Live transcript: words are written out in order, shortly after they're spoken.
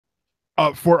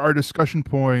For our discussion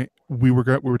point, we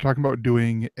were talking about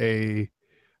doing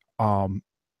um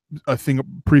a thing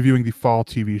previewing the fall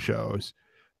TV shows,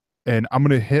 and I'm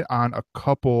gonna hit on a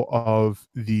couple of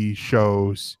the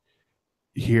shows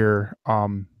here.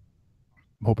 I'm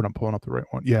hoping I'm pulling up the right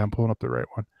one. Yeah, I'm pulling up the right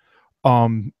one.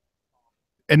 Um,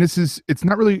 and it's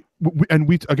not really, and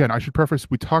we again, I should preface,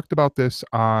 we talked about this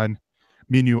on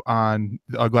me and you on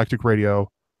Galactic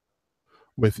Radio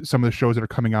with some of the shows that are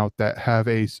coming out that have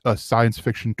a science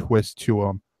fiction twist to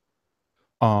them.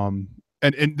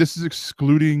 And this is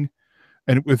excluding,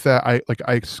 and with that,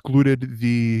 I excluded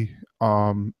the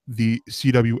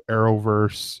CW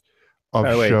Arrowverse of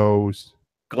By the way, shows.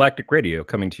 Galactic Radio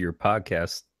coming to your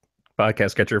podcast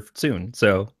catcher soon.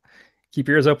 So keep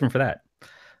your ears open for that.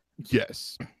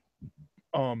 Yes.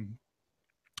 Um,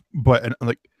 but and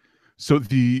like, so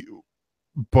the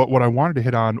but what I wanted to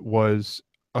hit on was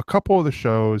a couple of the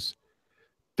shows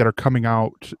that are coming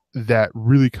out that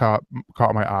really caught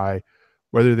my eye,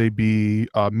 whether they be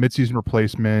mid-season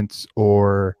replacements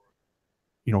or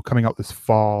coming out this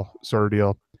fall sort of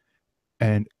deal.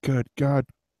 And good God,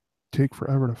 take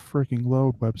forever to freaking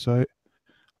load website.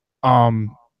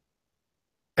 Um,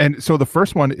 and so the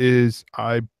first one is,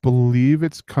 I believe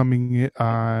it's coming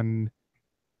on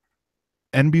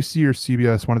NBC or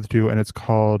CBS, one of the two, and it's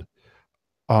called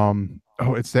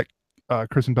it's that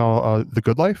Kristen Bell, The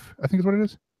Good Life, I think is what it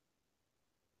is.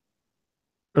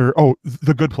 Or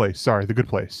The Good Place. Sorry, The Good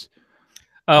Place.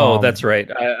 Oh, that's right.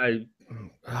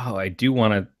 I do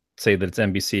want to say that it's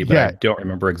NBC, but Yeah, I don't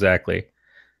remember exactly.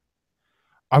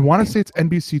 I want to say it's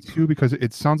NBC too because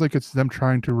it sounds like it's them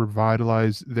trying to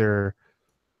revitalize their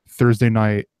Thursday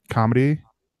night comedy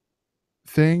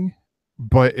thing,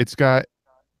 but the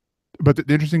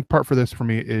interesting part for this for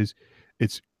me is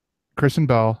it's Kristen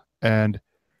Bell and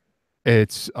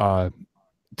it's Ted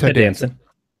Ted Danson. Danson.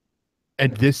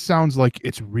 And this sounds like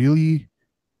it's really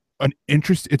an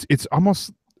interest. It's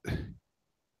almost,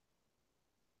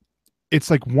 it's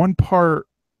like one part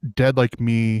Dead Like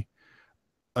Me,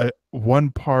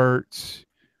 one part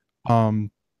I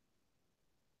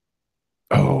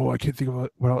can't think of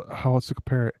how else to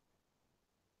compare it.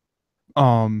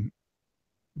 Um,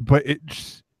 but it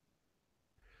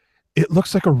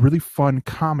looks like a really fun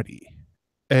comedy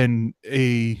and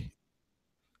a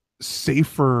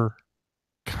safer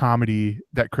comedy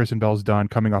that Kristen Bell's done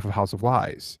coming off of House of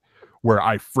Lies, where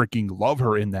I freaking love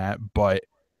her in that, but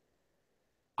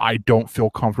I don't feel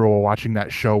comfortable watching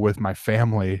that show with my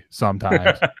family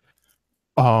sometimes.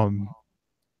 um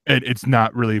and it's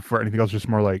not really for anything else, just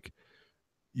more like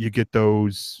you get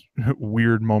those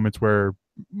weird moments where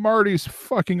Marty's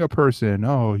fucking a person.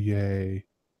 Oh yay.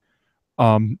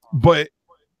 But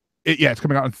it's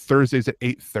coming out on Thursdays at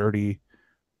 8:30.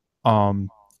 Um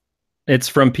It's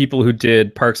from people who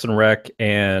did Parks and Rec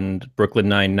and Brooklyn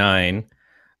Nine-Nine.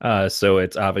 So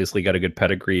it's obviously got a good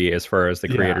pedigree as far as the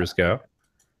creators go.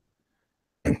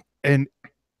 And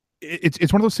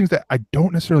it's one of those things that I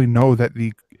don't necessarily know that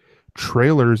the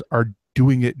trailers are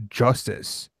doing it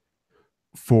justice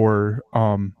for,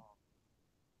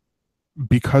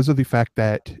 because of the fact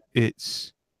that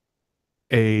it's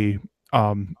a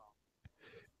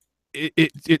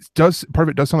it does, part of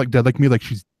it does sound like Dead Like Me, like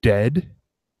she's dead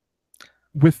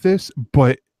with this,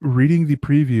 but reading the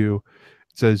preview,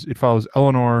 it says it follows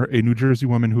Eleanor, a New Jersey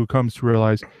woman who comes to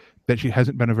realize that she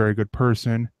hasn't been a very good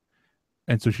person,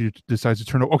 and so she decides to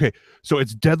turn over. Okay, so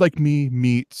it's Dead Like Me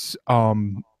meets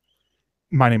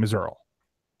My Name Is Earl.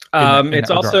 It's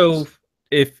also,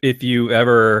 if you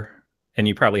ever, and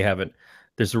you probably haven't,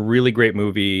 there's a really great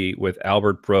movie with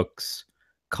Albert Brooks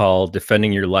called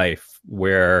Defending Your Life,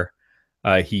 where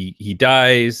he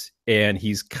dies and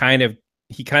he kind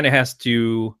of has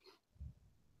to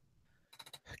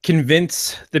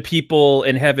convince the people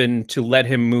in heaven to let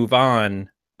him move on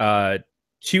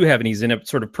to heaven. He's in a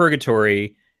sort of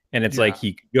purgatory, and it's like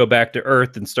he could go back to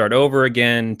Earth and start over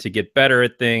again to get better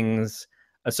at things.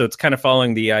 So it's kind of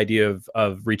following the idea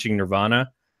of reaching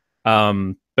nirvana.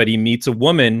 But he meets a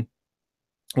woman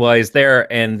while he's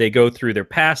there, and they go through their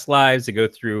past lives. They go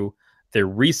through their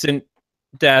recent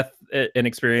death and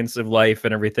experience of life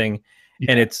and everything.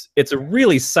 Yeah. And it's a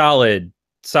really solid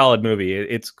movie.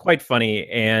 It's quite funny.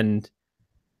 And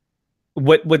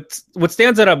what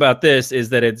stands out about this is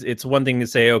that it's one thing to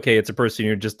say, okay, it's a person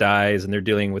who just dies and they're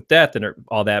dealing with death and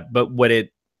all that. But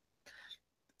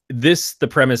the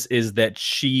premise is that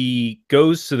she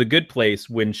goes to the good place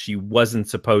when she wasn't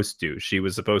supposed to. She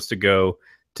was supposed to go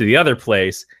to the other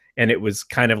place, and it was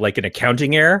kind of like an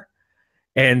accounting error.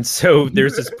 And so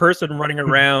there's this person running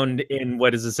around in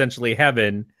what is essentially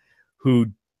heaven who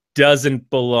doesn't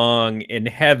belong in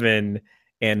heaven,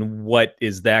 and what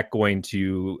is that going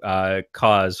to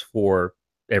cause for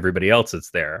everybody else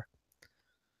that's there.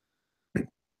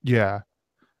 Yeah.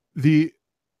 The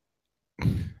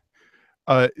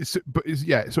so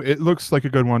it looks like a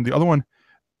good one. The other one,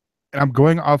 and I'm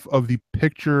going off of the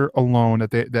picture alone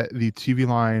that the TV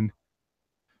Line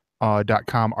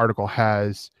 .com article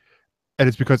has, and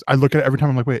it's because I look at it every time.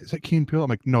 I'm like, wait, is that Key and Peele? I'm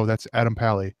like, no, that's Adam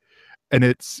Pally, and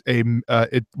it's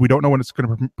we don't know when it's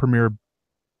going to premiere,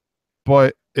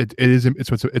 but it's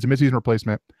a mid-season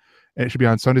replacement, and it should be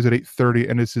on Sundays at 8:30,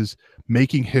 and this is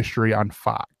making history on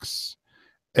Fox,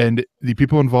 and the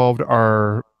people involved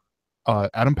are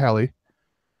Adam Pally,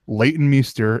 Leighton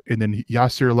Meester, and then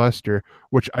Yasser Lester,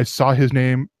 which I saw his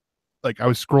name. Like I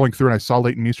was scrolling through and I saw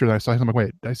Leighton Meester, and I saw him. I'm like,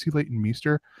 wait, did I see Leighton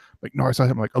Meester? Like, no, I saw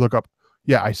him. I'm like, I look up.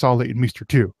 Yeah, I saw Leighton Meester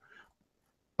too.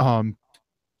 And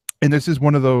this is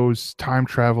one of those time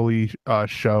travel-y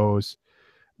shows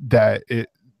that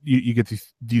you get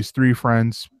these three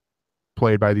friends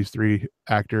played by these three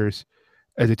actors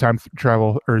as they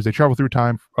travel through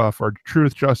time for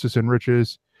truth, justice, and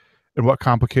riches, and which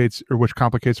complicates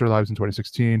their lives in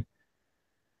 2016.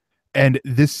 And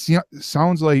this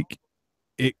sounds like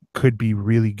it could be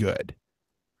really good.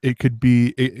 It could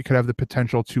have the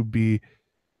potential to be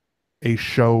a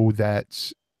show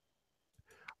that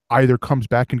either comes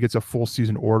back and gets a full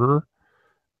season order,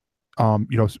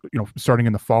 starting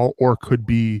in the fall, or could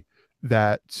be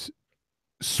that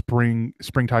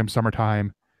springtime,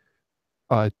 summertime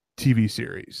TV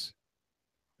series.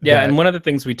 Yeah, and one of the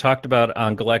things we talked about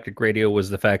on Galactic Radio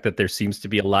was the fact that there seems to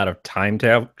be a lot of time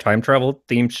travel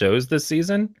themed shows this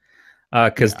season.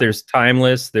 Because there's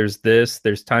Timeless, there's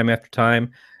Time After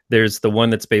Time. There's the one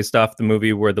that's based off the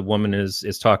movie where the woman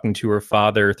is talking to her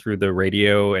father through the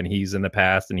radio, and he's in the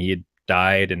past and he had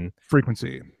died. And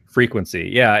Frequency.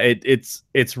 Yeah, it's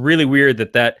really weird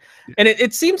that and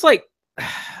it seems like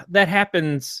that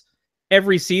happens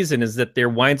every season, is that there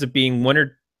winds up being one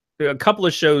or a couple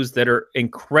of shows that are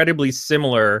incredibly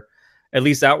similar, at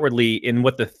least outwardly, in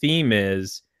what the theme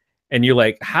is. And you're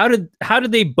like, how did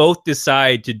they both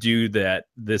decide to do that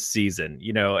this season?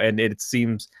 And it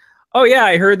seems, oh yeah,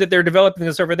 I heard that they're developing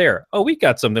this over there. Oh, we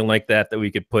got something like that we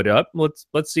could put up.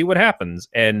 Let's see what happens,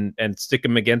 and stick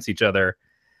them against each other.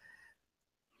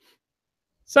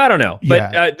 So I don't know,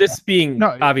 but this being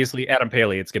obviously Adam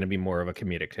Pally, it's going to be more of a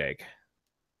comedic take.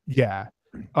 Yeah.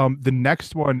 The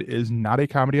next one is not a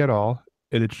comedy at all,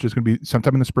 and it's just going to be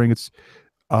sometime in the spring. It's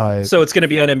so it's going to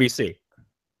be on NBC.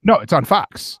 No, it's on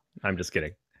Fox. I'm just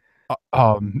kidding.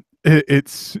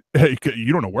 It's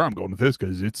you don't know where I'm going with this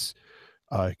because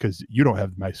you don't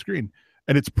have my screen,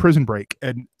 and it's Prison Break.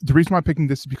 And the reason why I'm picking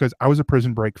this is because I was a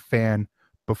Prison Break fan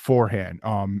beforehand.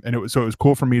 And it was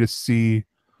cool for me to see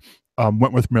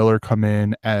Wentworth Miller come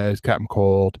in as Captain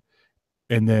Cold,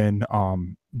 and then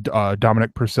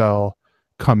Dominic Purcell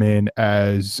come in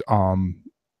as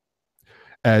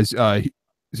Heatwave.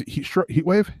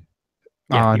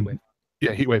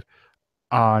 Heatwave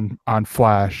on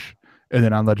Flash, and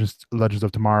then on Legends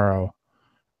of Tomorrow,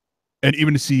 and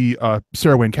even to see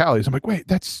Sarah Wayne Callies, I'm like, wait,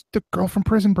 that's the girl from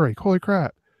Prison Break. Holy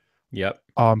crap! Yep.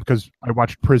 Because I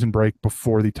watched Prison Break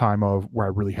before the time of where I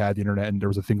really had the internet, and there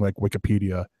was a thing like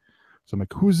Wikipedia. So I'm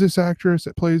like, who's this actress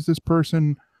that plays this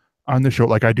person on the show?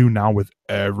 Like I do now with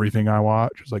everything I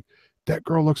watch. It's like, that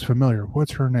girl looks familiar.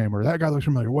 What's her name? Or that guy looks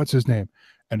familiar. What's his name?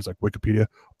 And it's like Wikipedia.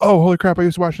 Oh, holy crap! I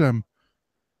used to watch them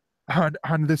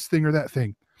on this thing or that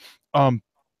thing.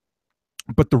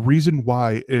 But the reason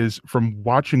why is from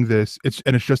watching this, it's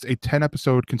just a 10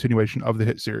 episode continuation of the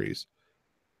hit series,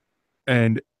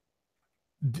 and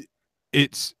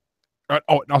it's and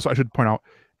also I should point out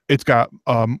it's got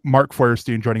Mark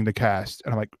Feuerstein joining the cast,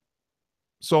 and I'm like,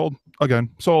 sold. I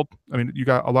mean, you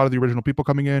got a lot of the original people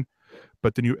coming in,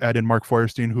 but then you add in Mark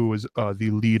Feuerstein, who was the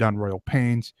lead on Royal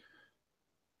Pains,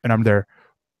 and I'm there.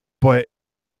 But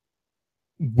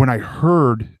when I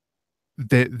heard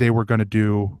that they were going to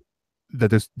do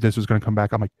that, this was going to come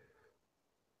back, I'm like,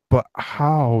 but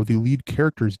how? The lead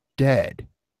character's dead.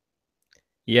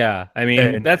 Yeah, I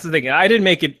mean, that's the thing. I didn't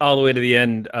make it all the way to the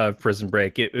end of Prison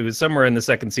Break. It was somewhere in the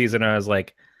second season. I was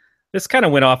like, this kind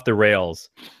of went off the rails.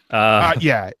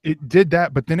 Yeah, it did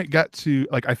that, but then it got to,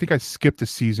 like, I think I skipped a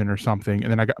season or something,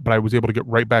 and then I was able to get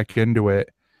right back into it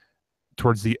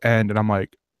towards the end, and I'm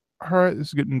like, all right, this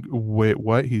is getting, wait,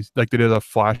 what? He's like, they did a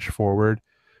flash forward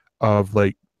of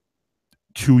like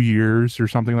 2 years or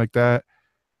something like that,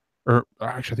 or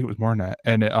actually I think it was more than that.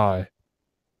 And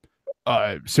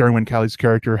Sarah Wynn Callie's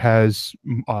character has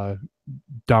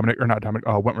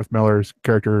Wentworth Miller's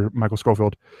character, Michael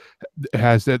Scofield,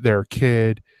 has their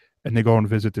kid, and they go and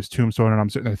visit this tombstone, and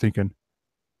I'm sitting there thinking,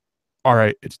 all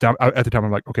right, it's at the time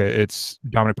I'm like, okay, it's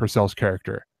Dominic Purcell's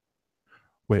character.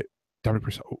 Wait, Dominic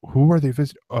Purcell, who are they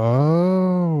visiting?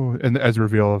 Oh, and as a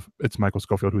reveal of it's Michael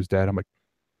Scofield who's dead. I'm like,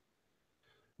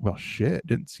 well, shit,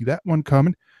 didn't see that one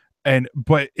coming. And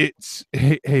but it's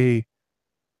a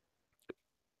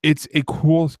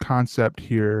cool concept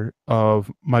here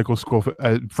of Michael Scofield.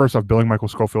 First off, billing Michael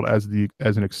Scofield as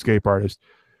an escape artist,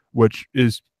 which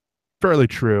is fairly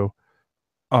true.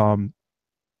 But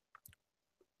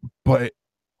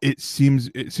it seems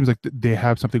like they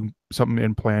have something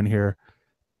in plan here,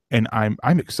 and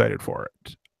I'm excited for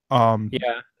it.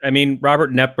 Yeah, I mean,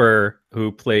 Robert Knepper,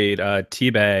 who played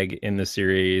Teabag in the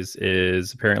series,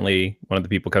 is apparently one of the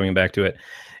people coming back to it.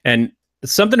 And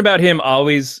something about him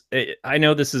always, I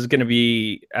know this is going to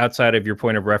be outside of your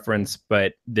point of reference,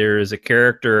 but there is a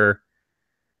character,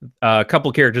 a couple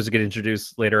characters that get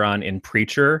introduced later on in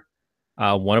Preacher.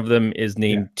 One of them is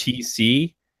named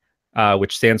TC,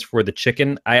 which stands for the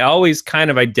chicken. I always kind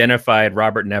of identified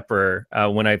Robert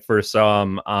Knepper when I first saw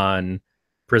him on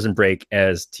Prison Break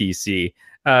as TC.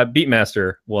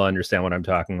 Beatmaster will understand what I'm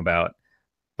talking about,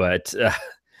 but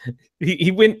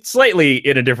he went slightly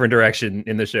in a different direction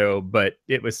in the show, but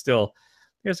it was still,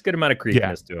 there's a good amount of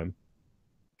creepiness to him.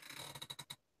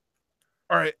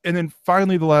 All right, and then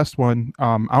finally the last one.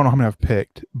 I don't know how many I've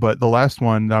picked, but the last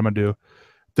one that I'm gonna do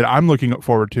that I'm looking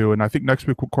forward to, and I think next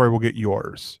week Corey will get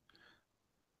yours.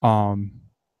 And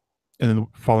then the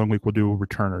following week we'll do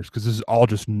Returners because this is all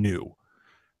just new.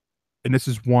 And this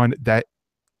is one that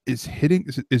is hitting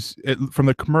from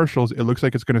the commercials. It looks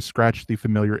like it's going to scratch the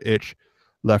familiar itch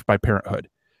left by Parenthood,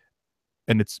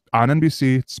 and it's on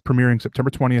NBC. It's premiering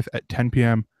September 20th at 10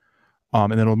 p.m.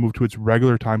 And then it'll move to its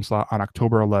regular time slot on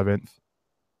October 11th,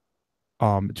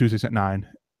 Tuesdays at 9.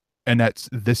 And that's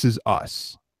This Is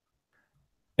Us.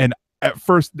 And at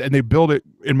first, and they build it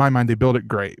in my mind. They build it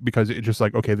great because it's just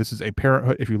like, okay, this is a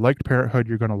Parenthood. If you liked Parenthood,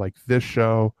 you're going to like this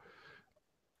show.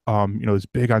 This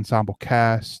big ensemble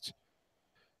cast,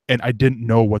 and I didn't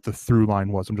know what the through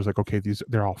line was. I'm just like, okay,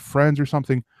 they're all friends or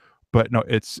something, but no,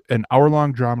 it's an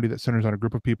hour-long dramedy that centers on a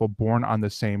group of people born on the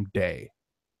same day.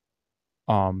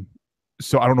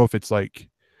 So I don't know if it's like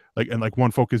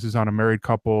one focus is on a married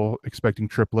couple expecting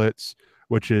triplets,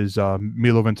 which is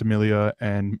Milo Ventimiglia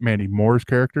and Mandy Moore's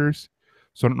characters.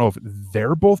 So I don't know if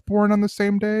they're both born on the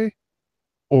same day,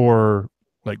 or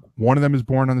like one of them is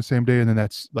born on the same day, and then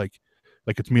that's like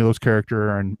it's Milo's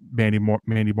character and Mandy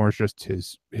Moore's just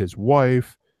his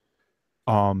wife.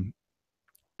 But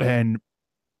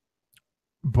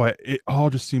it all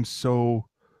just seems so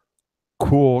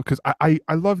cool because I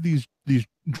love these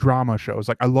drama shows.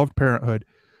 Like I loved Parenthood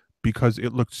because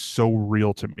it looked so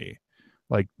real to me.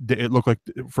 Like it looked like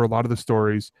for a lot of the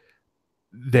stories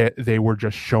that they were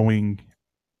just showing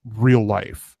real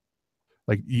life.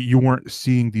 Like you weren't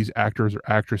seeing these actors or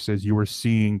actresses, you were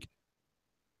seeing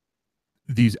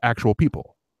these actual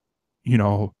people,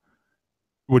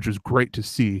 which was great to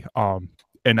see.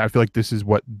 And I feel like that's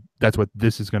what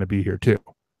this is going to be here too.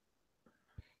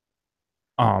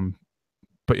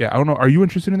 But yeah, I don't know. Are you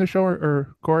interested in the show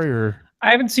or Corey? Or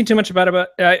I haven't seen too much about it,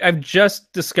 but I've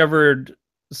just discovered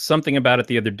something about it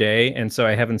the other day, and so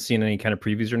I haven't seen any kind of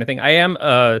previews or anything. I am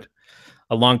a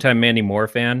longtime Mandy Moore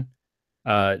fan.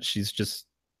 She's just,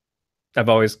 I've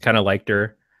always kind of liked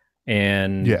her,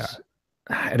 and yeah,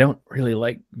 I don't really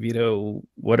like Vito.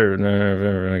 What are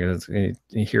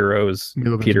heroes?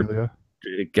 Peter,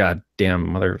 goddamn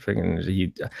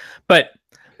motherfucking. But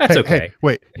that's okay. Hey,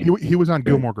 wait, he was on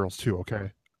Gilmore Girls too. Okay,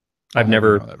 I've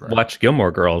never watched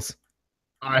Gilmore Girls.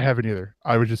 I haven't either.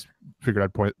 I was just figured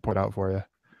I'd point out for you.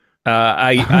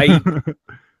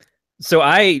 So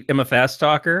I am a fast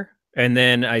talker, and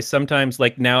then I sometimes,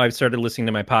 like now, I've started listening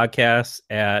to my podcasts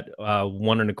at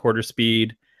 1.25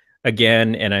 speed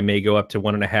again, and I may go up to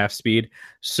 1.5 speed.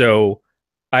 So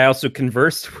I also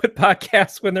converse with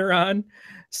podcasts when they're on.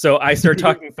 So I start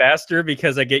talking faster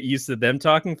because I get used to them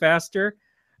talking faster.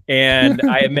 And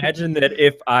I imagine that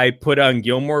if I put on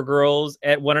Gilmore Girls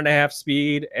at 1.5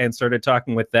 speed and started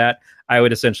talking with that, I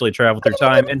would essentially travel through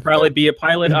time and probably be a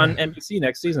pilot on NBC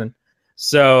next season.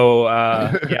 So,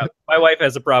 yeah, my wife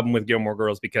has a problem with Gilmore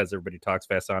Girls because everybody talks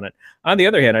fast on it. On the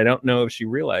other hand, I don't know if she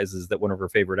realizes that one of her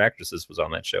favorite actresses was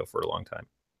on that show for a long time.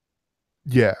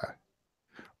 Yeah.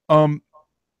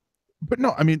 But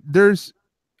no, I mean, there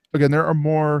are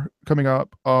more coming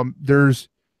up. There's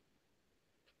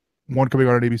one coming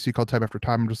out on ABC called Time After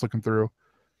Time. I'm just looking through.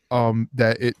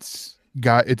 That it's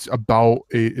about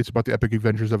the epic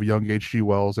adventures of a young H.G.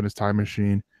 Wells and his time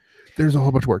machine. There's a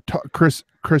whole bunch more. Chris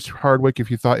Hardwick, if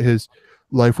you thought his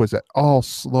life was at all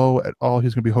slow at all,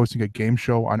 he's going to be hosting a game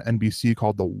show on NBC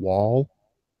called The Wall.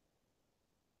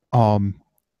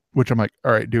 Which I'm like,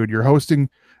 all right, dude, you're hosting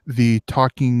the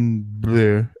Talking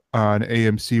Bleh on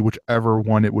AMC, whichever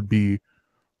one it would be,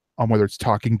 whether it's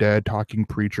Talking Dead, Talking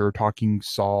Preacher, Talking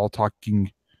Saul,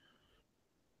 Talking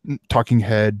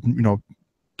Head,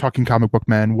 Talking Comic Book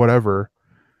Man, whatever.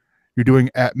 You're doing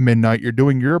at midnight. You're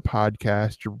doing your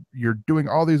podcast. You're doing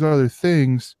all these other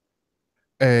things,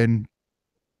 and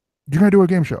you're gonna do a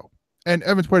game show. And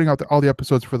Evan's pointing out that all the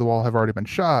episodes for The Wall have already been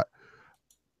shot.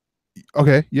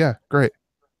 Okay, yeah, great.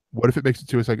 What if it makes it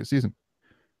to a second season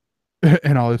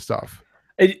and all this stuff?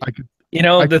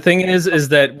 The thing is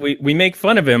that we make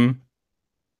fun of him,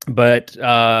 but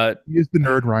he is the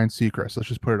nerd Ryan Seacrest. Let's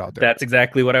just put it out there. That's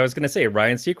exactly what I was going to say.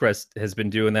 Ryan Seacrest has been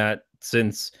doing that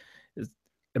since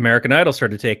American Idol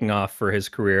started taking off for his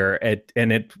career,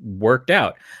 and it worked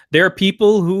out. There are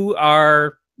people who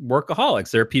are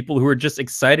workaholics. There are people who are just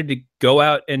excited to go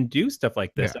out and do stuff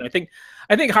like this. Yeah. And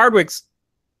I think Hardwick's,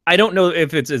 I don't know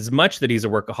if it's as much that he's a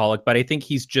workaholic, but I think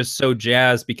he's just so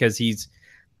jazzed because he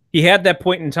had that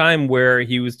point in time where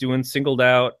he was doing Singled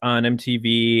Out on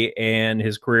MTV and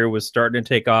his career was starting to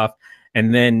take off.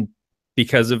 And then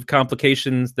because of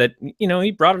complications that,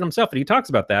 he brought it himself, and he talks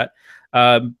about that.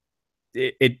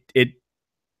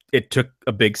 It took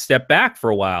a big step back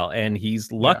for a while, and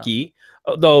he's lucky,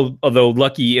 although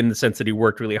lucky in the sense that he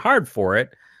worked really hard for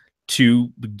it,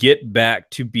 to get back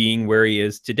to being where he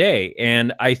is today.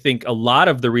 And I think a lot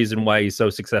of the reason why he's so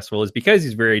successful is because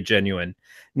he's very genuine.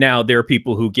 Now, there are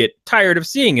people who get tired of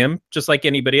seeing him, just like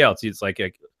anybody else. It's like,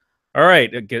 all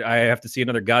right, I have to see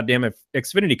another goddamn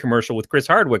Xfinity commercial with Chris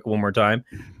Hardwick one more time.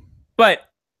 But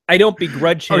I don't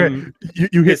begrudge him. Okay.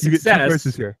 You get two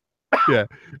choices here. Yeah.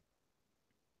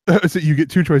 So you get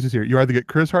two choices here. You either get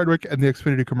Chris Hardwick and the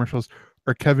Xfinity commercials,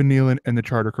 or Kevin Nealon and the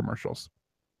Charter commercials.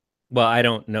 Well, I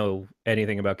don't know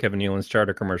anything about Kevin Nealon's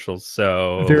Charter commercials,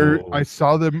 so I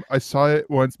saw them. I saw it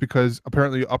once because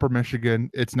apparently Upper Michigan,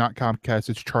 it's not Comcast,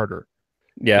 it's Charter.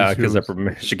 Yeah, because Upper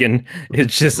Michigan,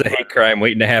 it's just a hate crime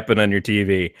waiting to happen on your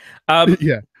TV.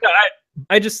 Yeah,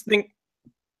 I just think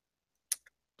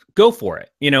go for it.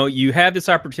 You have this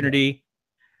opportunity.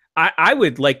 I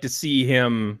would like to see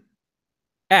him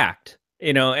act.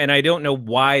 And I don't know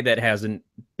why that hasn't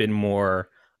been more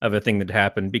of a thing that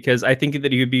happened, because I think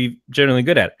that he would be generally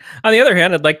good at it. On the other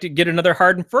hand, I'd like to get another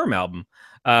Hard and Firm album,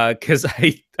 because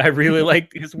I really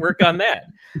like his work on that.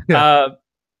 Yeah.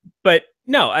 But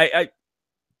no, I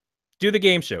do the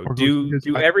game show. Do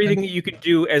everything that you can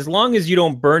do, as long as you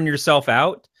don't burn yourself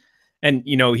out. And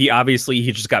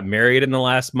he just got married in the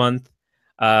last month.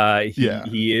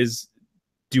 He is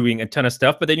doing a ton of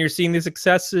stuff, but then you're seeing the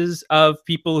successes of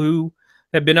people who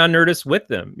have been on Nerdist with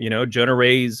them. Jonah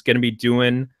Ray's going to be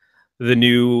doing the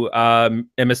new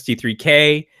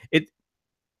MST3K.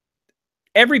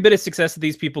 Every bit of success that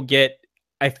these people get,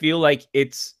 I feel like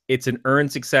it's an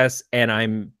earned success, and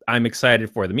I'm excited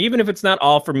for them. Even if it's not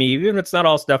all for me, even if it's not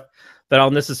all stuff that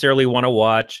I'll necessarily want to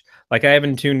watch. Like, I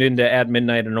haven't tuned into At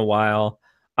Midnight in a while.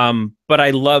 But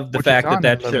I love the fact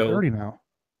that show. Now.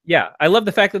 Yeah, I love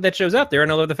the fact that show's out there,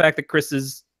 and I love the fact that Chris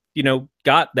is,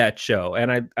 got that show,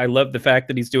 and I love the fact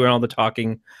that he's doing all the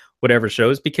talking, whatever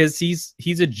shows, because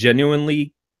he's a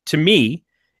genuinely, to me,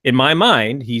 in my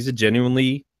mind, he's a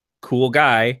genuinely cool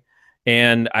guy,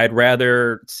 and I'd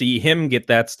rather see him get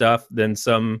that stuff than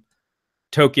some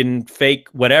token fake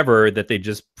whatever that they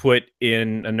just put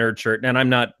in a nerd shirt. And I'm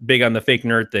not big on the fake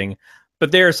nerd thing,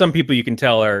 but there are some people you can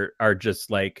tell are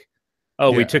just like,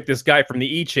 oh, we took this guy from the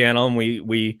E channel and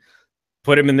we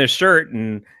put him in this shirt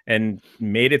and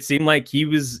made it seem like he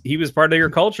was part of your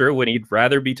culture when he'd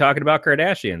rather be talking about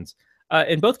Kardashians.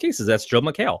 In both cases, that's Joe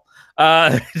McHale.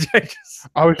 I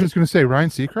was just going to say Ryan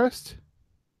Seacrest.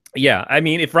 Yeah, I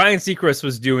mean, if Ryan Seacrest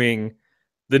was doing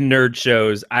the nerd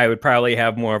shows, I would probably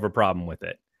have more of a problem with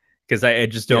it, because I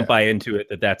just don't buy into it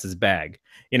that that's his bag.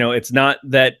 It's not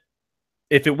that.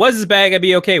 If it was his bag, I'd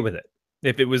be okay with it.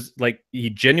 If it was like he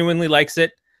genuinely likes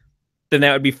it, then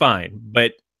that would be fine.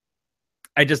 But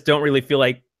I just don't really feel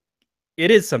like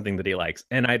it is something that he likes,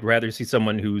 and I'd rather see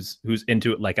someone who's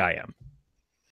into it like I am.